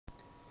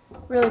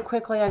Really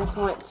quickly, I just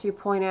want to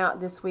point out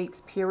this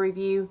week's peer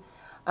review.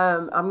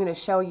 I'm going to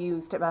show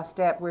you step by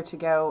step where to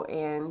go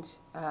and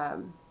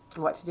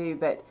what to do,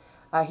 but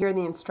here are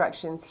the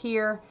instructions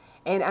here,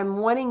 and I'm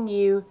wanting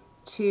you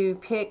to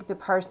pick the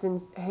person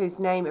whose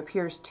name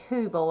appears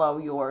 2 below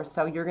yours.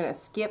 So you're going to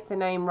skip the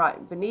name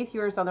right beneath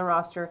yours on the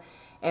roster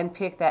and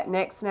pick that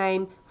next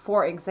name.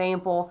 For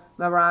example,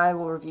 Mariah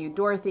will review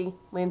Dorothy,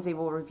 Lindsay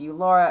will review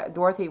Laura,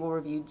 Dorothy will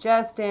review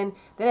Justin.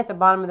 Then at the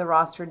bottom of the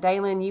roster,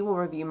 Dalen, you will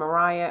review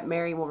Mariah,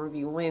 Mary will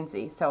review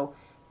Lindsay. So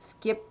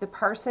skip the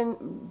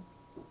person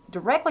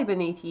directly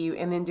beneath you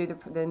and then do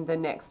the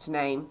next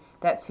name.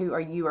 That's who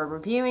you are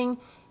reviewing.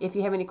 If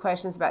you have any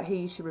questions about who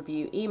you should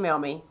review, email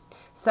me.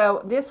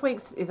 So this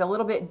week's is a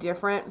little bit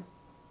different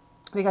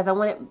because I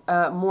want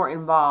it more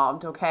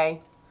involved,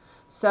 okay?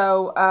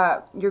 So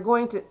you're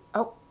going to,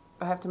 oh,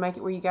 I have to make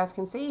it where you guys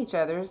can see each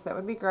other's. That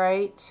would be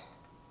great.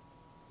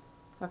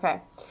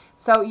 Okay,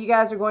 so you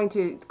guys are going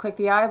to click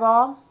the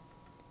eyeball,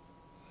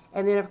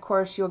 and then of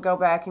course you'll go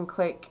back and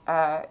click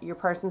your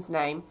person's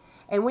name.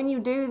 And when you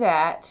do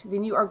that,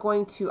 then you are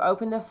going to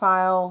open the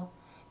file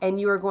and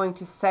you are going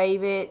to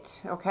save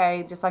it,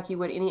 okay, just like you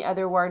would any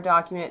other Word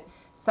document.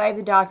 Save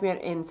the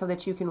document and so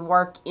that you can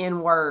work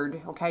in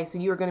Word, okay? So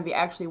you are going to be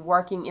actually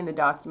working in the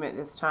document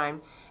this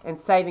time and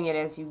saving it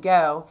as you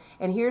go.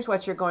 And here's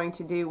what you're going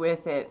to do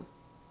with it.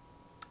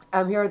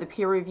 Here are the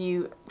peer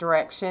review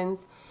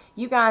directions.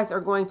 You guys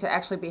are going to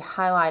actually be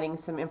highlighting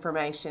some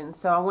information.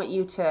 So I want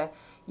you to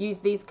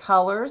use these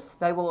colors.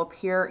 They will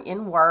appear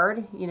in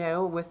Word, you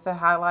know, with the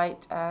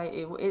highlight.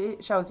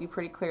 It shows you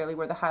pretty clearly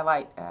where the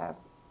highlight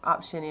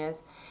option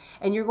is.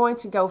 And you're going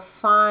to go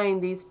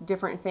find these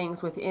different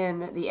things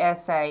within the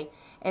essay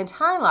and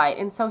highlight.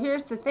 And so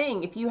here's the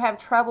thing. If you have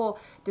trouble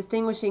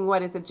distinguishing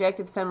what is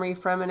objective summary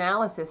from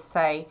analysis,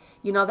 say,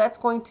 you know, that's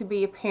going to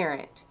be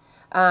apparent.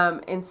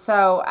 And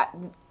so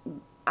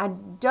I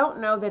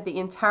don't know that the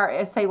entire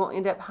essay will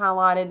end up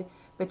highlighted,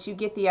 but you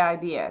get the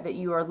idea that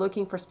you are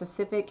looking for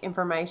specific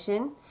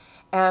information.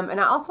 And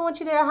I also want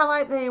you to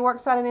highlight the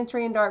works cited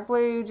entry in dark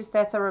blue. Just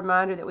that's a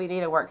reminder that we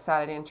need a works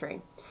cited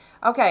entry.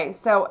 Okay,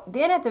 so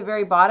then at the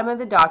very bottom of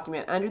the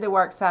document, under the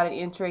works cited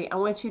entry, I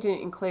want you to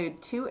include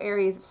 2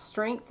 areas of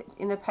strength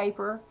in the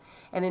paper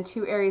and then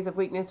 2 areas of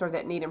weakness or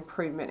that need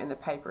improvement in the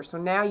paper. So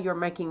now you're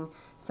making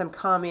some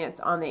comments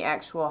on the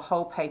actual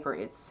whole paper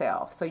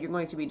itself. So you're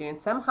going to be doing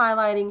some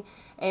highlighting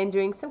and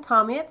doing some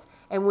comments,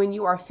 and when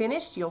you are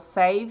finished, you'll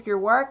save your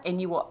work and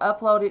you will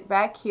upload it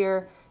back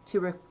here to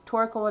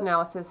Rhetorical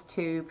Analysis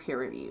to peer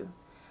review.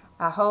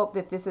 I hope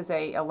that this is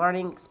a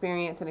learning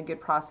experience and a good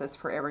process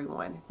for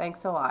everyone.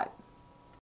 Thanks a lot.